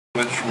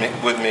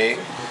with me,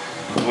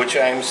 which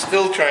I'm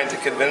still trying to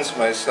convince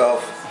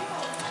myself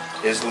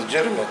is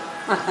legitimate.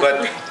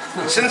 But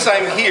since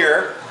I'm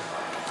here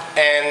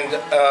and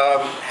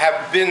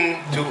have been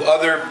to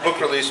other book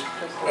release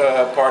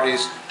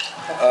parties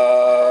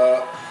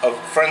of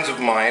friends of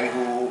mine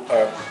who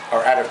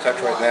are out of touch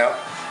right now,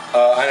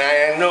 and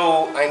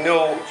I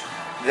know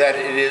that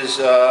it is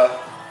a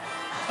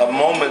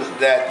moment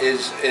that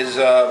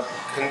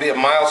can be a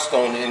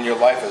milestone in your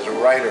life as a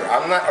writer.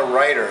 I'm not a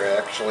writer,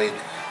 actually.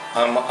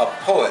 I'm a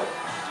poet.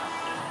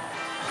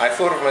 I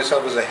thought of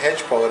myself as a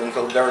hedge poet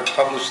until Derek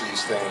published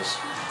these things.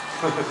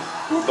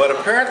 But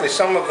apparently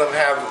some of them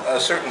have a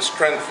certain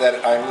strength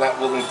that I'm not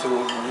willing to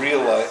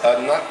realize,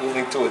 not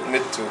willing to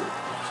admit to.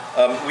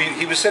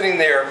 He was sitting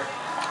there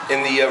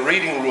in the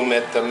reading room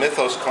at the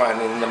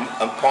MythosCon in the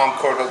Palm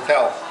Court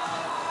Hotel,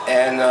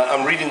 and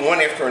I'm reading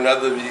one after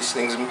another of these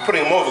things and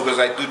putting them over because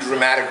I do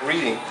dramatic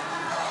reading.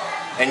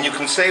 And you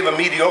can save a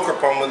mediocre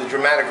poem with a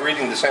dramatic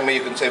reading the same way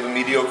you can save a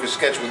mediocre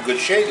sketch with good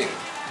shading.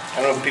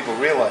 I don't know if people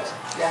realize.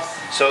 Yes.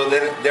 So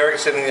then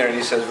Derek's sitting there and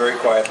he says very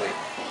quietly,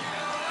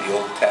 "The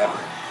Old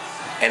Tavern."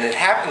 And it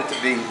happened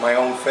to be my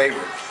own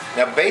favorite.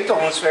 Now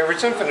Beethoven's favorite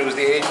symphony was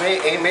the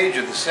A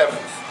major, the 7th.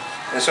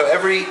 And so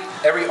every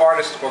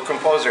artist or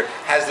composer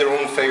has their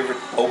own favorite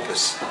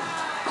opus.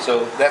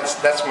 So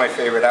that's my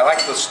favorite. I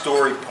like the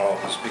story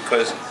poems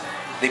because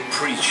they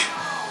preach.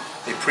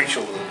 They preach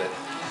a little bit.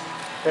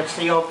 That's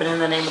the Open in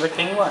the Name of the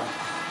King one.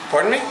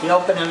 Pardon me? The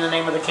Open in the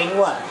Name of the King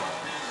one.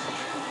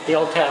 The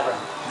Old Tavern.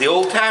 The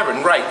Old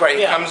Tavern, right. Yeah.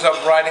 He comes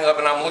up, riding up,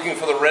 and I'm looking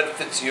for the red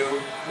Fitzhugh.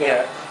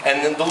 Yeah.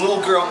 And then the little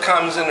girl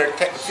comes, and her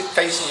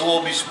faces will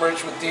all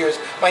besmirched with tears.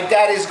 "My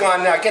daddy's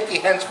gone now. Get thee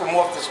hence from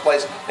off this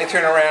place." They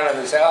turn around and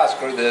they say, "Ah,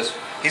 screw this.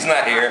 He's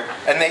not here."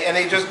 And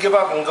they just give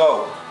up and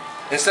go,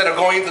 instead of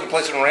going into the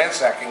place and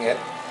ransacking it.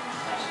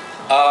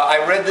 I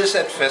read this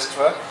at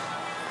FISTFA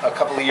a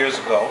couple of years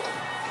ago,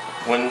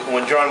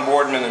 when John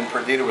Boardman and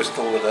Perdita were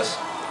still with us.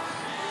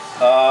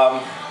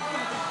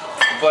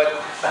 But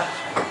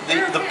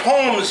the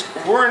poems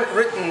weren't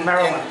written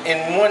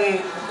in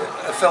one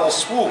fell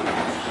swoop.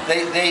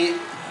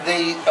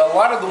 A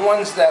lot of the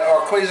ones that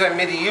are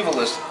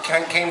quasi-medievalist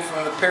came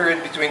from the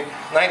period between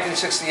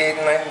 1968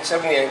 and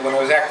 1978 when I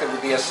was active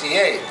with the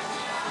SCA.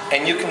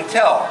 And you can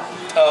tell,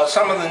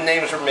 some of the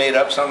names are made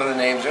up, some of the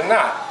names are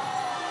not.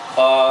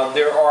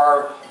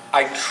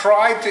 I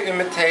tried to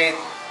imitate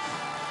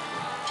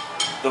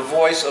the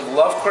voice of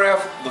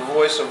Lovecraft, the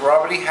voice of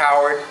Robert E.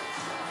 Howard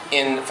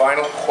in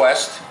Final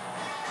Quest,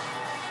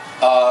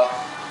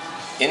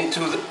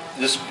 into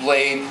this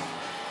blade,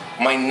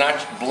 my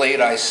notched blade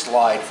I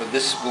slide, for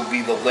this will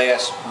be the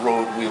last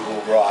road we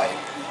will ride.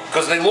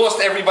 Because they lost,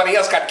 everybody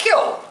else got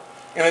killed.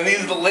 And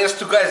these are the last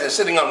two guys, they're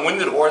sitting on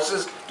winded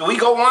horses. Do we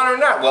go on or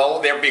not? Well,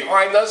 they're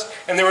behind us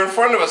and they're in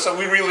front of us, so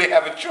we really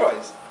have a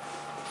choice.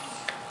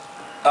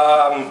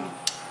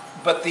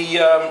 But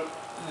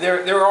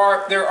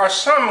there are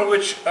some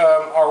which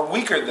are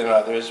weaker than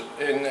others,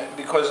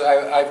 because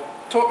I've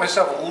taught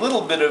myself a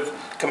little bit of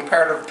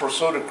comparative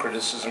prosodic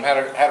criticism, how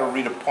to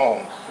read a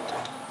poem.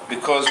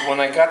 Because when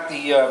I got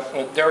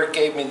Derek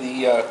gave me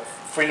the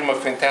Freedom of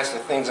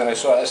Fantastic Things, and I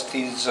saw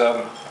ST's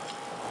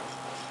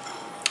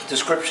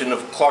description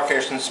of Clark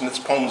Ashton Smith's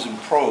poems in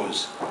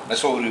prose, I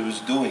saw what he was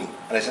doing,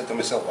 and I said to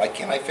myself, why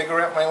can't I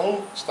figure out my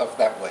own stuff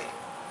that way?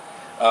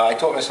 I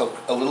taught myself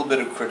a little bit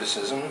of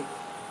criticism,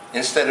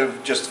 instead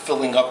of just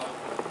filling up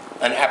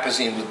an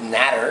apposite with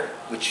natter,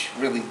 which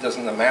really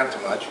doesn't amount to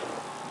much.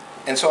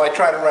 And so I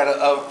try to write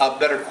a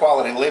better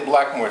quality. Leigh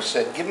Blackmore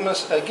said, give him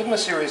a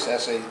serious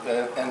essay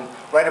and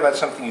write about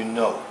something you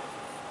know.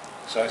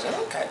 So I said,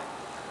 okay.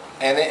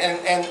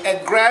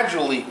 And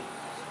gradually,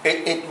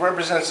 it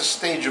represents a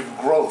stage of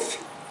growth.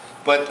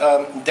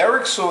 But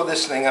Derek saw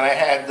this thing, and I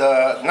had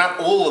not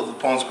all of the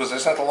poems, because I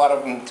sent a lot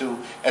of them to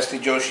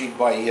St. Joshi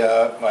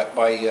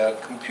by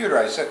computer.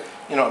 I said,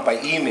 by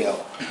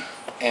email.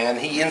 And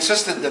he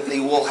insisted that they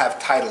all have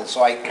titles,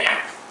 so I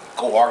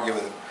go argue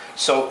with him.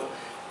 So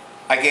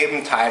I gave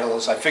him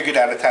titles. I figured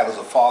out a title,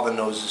 "A Father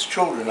Knows His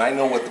Children." I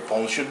know what the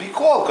poems should be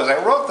called because I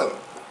wrote them.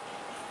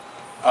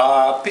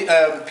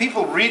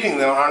 People reading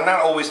them are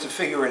not always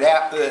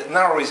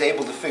not always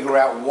able to figure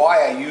out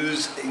why I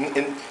use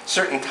in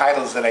certain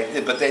titles that I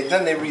did. But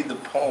then they read the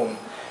poem,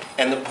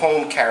 and the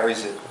poem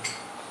carries it.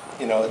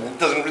 And it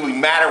doesn't really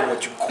matter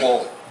what you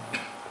call it.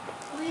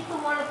 Read the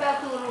one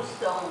about the little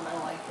stone. I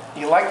like that.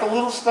 You like the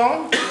little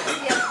stone?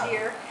 Yes,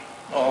 dear.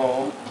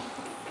 Oh.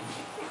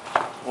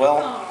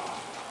 Well.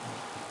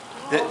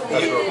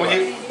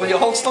 Will you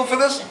hold still for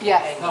this?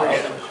 Yes.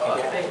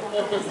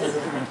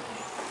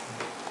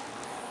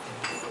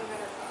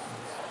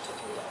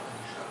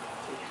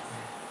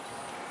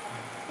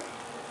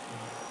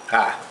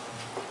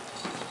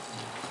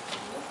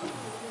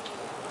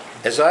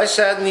 As I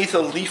sat neath a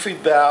leafy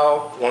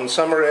bough one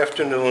summer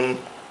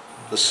afternoon,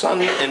 the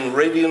sun in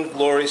radiant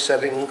glory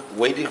setting,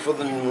 waiting for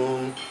the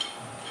moon,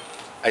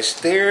 I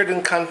stared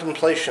in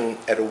contemplation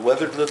at a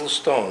weathered little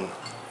stone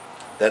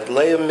that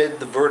lay amid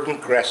the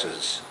verdant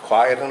grasses,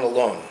 quiet and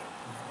alone.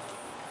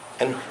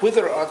 And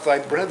whither art thy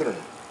brethren?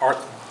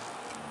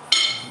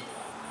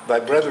 Thy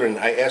brethren,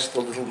 I asked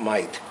the little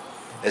mite,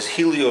 as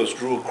Helios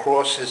drew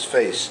across his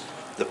face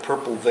the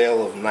purple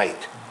veil of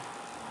night.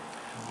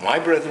 My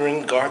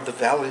brethren guard the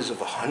valleys of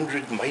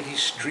 100 mighty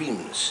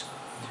streams.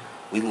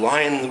 We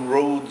line the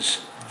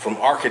roads from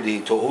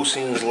Arcady to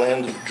Ocean's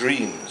land of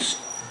dreams,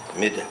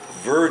 mid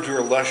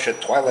verdure lush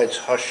at twilight's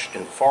hush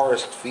in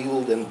forest,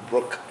 field, and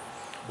brook,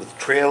 with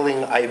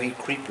trailing ivy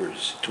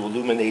creepers to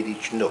illuminate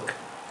each nook.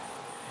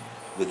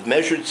 With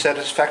measured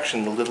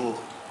satisfaction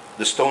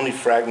the stony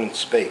fragment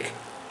spake,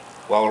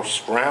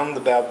 whilst round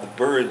about the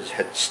birds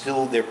had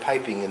stilled their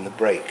piping in the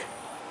brake.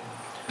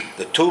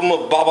 The tomb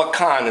of Baba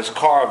Khan is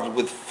carved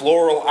with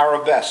floral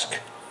arabesque,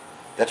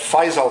 that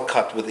Faisal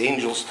cut with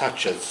angel's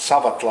touch at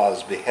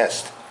Savatlah's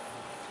behest.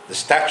 The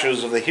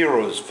statues of the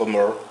heroes from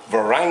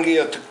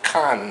Varangia to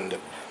Khand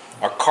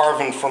are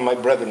carven from my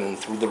brethren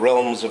through the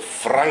realms of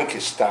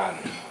Frankistan.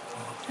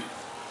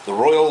 The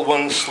royal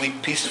ones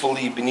sleep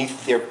peacefully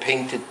beneath their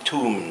painted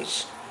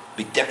tombs,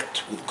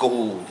 bedecked with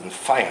gold and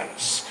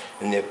faience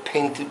in their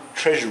painted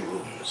treasure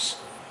rooms.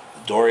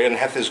 The Dorian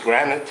hath his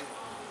granite,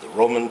 the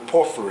Roman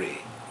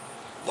porphyry.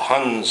 The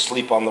Huns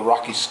sleep on the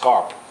rocky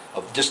scarp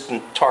of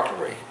distant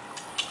Tartary.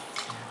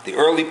 The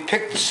early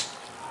Picts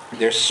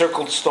their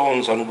circled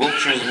stones on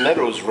Wiltshire's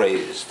meadows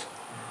raised,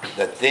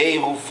 that they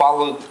who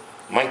followed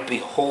might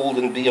behold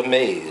and be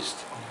amazed.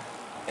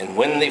 And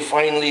when they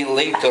finally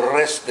laid to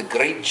rest the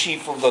great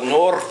chief of the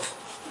north,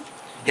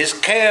 his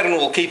cairn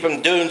will keep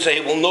him down so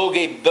he will no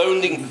go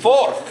bounding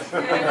forth.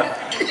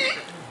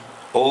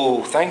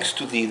 Oh, thanks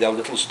to thee, thou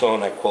little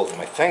stone, I quoth,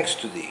 my thanks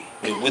to thee.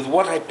 With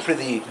what, I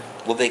prithee,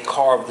 will they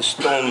carve the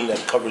stone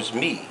that covers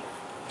me?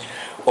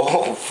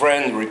 Oh,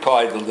 friend,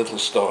 replied the little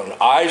stone,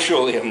 I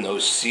surely am no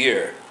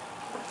seer,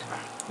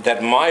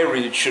 that my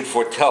reed should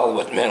foretell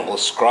what men will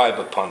scribe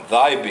upon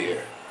thy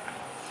bier.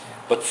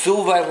 But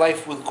fill thy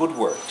life with good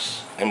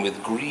works, and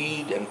with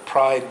greed and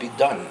pride be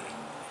done,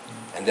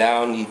 and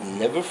thou need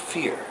never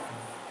fear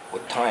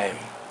what time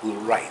will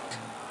write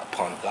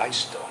upon thy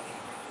stone.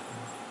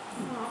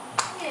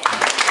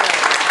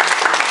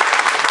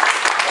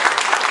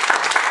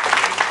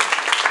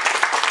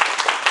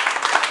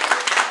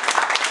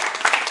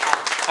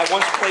 I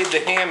once played the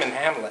ham in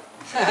Hamlet.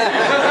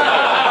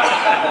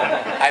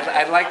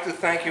 I'd like to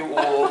thank you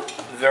all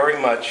very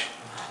much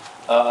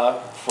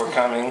for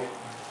coming.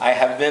 I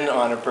have been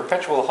on a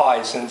perpetual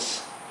high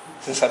since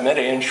I met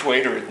Ann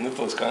Schwader at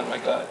NIFLSCon, my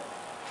God.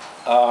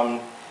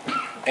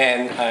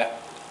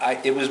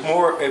 It was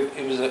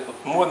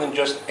more than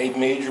just a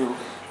major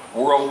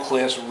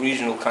world-class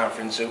regional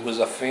conference. It was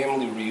a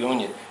family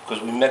reunion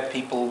because we met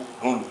people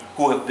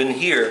who have been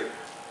here.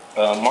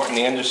 Martin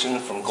Anderson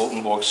from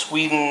Gothenburg,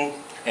 Sweden,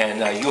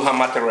 and Juha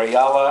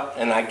Matarajala,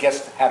 and I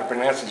guessed how to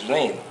pronounce his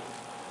name.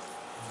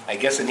 I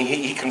guess, and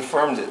he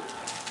confirmed it.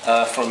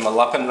 From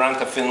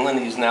Lappeenranta, Finland.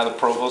 He's now the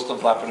provost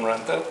of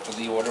Lappeenranta for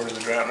the Order of the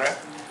Drowned Rat.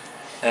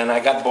 And I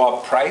got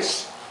Bob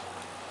Price.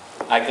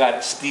 I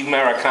got Steve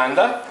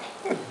Maracanda.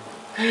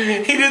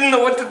 He didn't know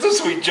what to do,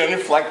 so he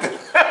genuflected.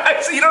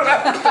 I said, you don't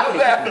have to do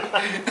that.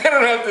 I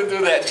don't have to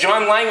do that.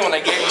 John Lang, when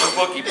I gave him the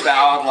book, he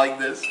bowed like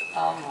this.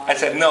 I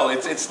said, no,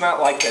 it's not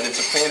like that. It's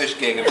a fanish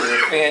gig. If you're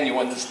a fan, you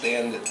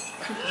understand it.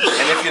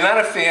 And if you're not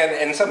a fan,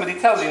 and somebody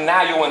tells you,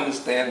 now you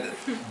understand it.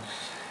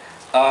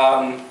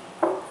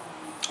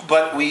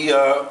 But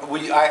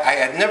I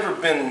had never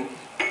been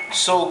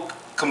so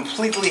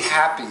completely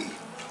happy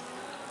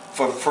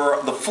for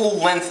the full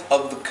length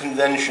of the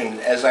convention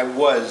as I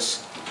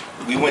was.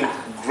 We went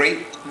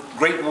great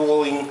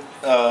walling,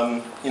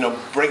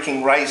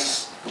 breaking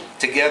rice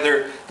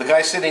together. The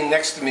guy sitting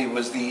next to me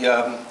was the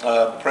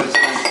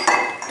president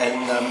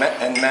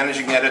and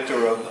managing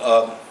editor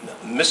of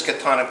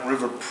Miskatonic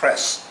River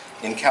Press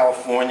in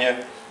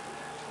California.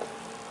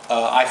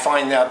 I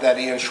find out that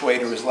Ann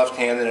Schwader is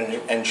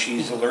left-handed and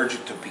she's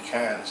allergic to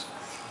pecans.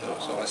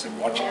 So I said,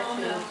 watch it.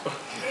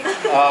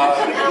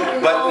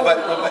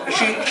 But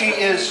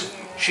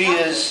she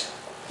is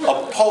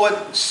a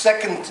poet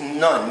second to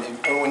none.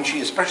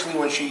 Especially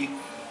when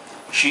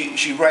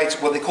she writes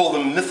what they call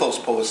them mythos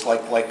poets,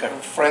 like a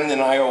friend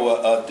in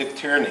Iowa, Dick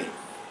Tierney,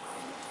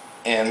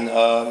 and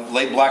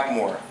Leigh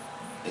Blackmore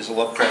is a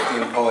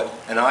Lovecraftian poet,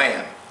 and I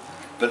am.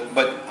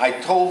 But I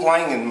told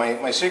Langan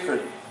my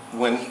secret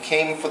when he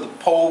came for the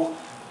Poe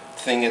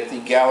thing at the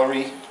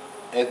gallery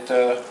at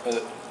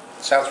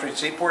South Street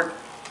Seaport.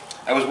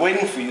 I was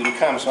waiting for you to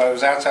come, so I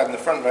was outside in the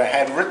front, but I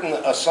had written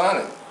a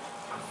sonnet,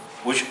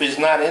 which is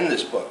not in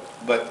this book,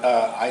 but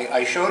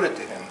I showed it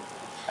to him.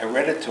 I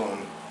read it to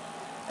him,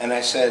 and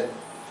I said,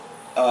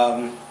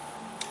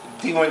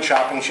 Dee went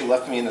shopping, she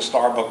left me in the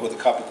Starbucks with a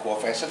cup of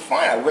coffee. I said,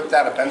 fine. I whipped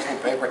out a pencil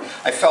and paper.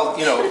 I felt,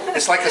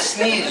 it's like a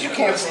sneeze. You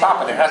can't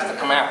stop it. It has to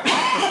come out.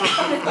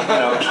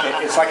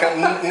 It's like a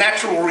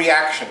natural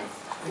reaction.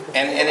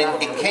 And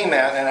it came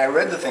out, and I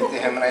read the thing to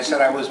him, and I said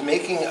I was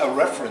making a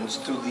reference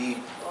to the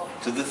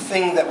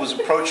thing that was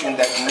approaching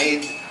that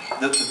made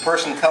the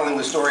person telling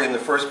the story in the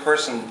first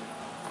person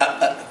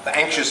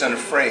anxious and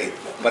afraid,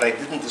 but I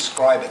didn't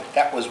describe it.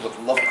 That was what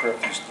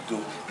Lovecraft used to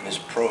do in his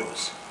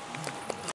prose.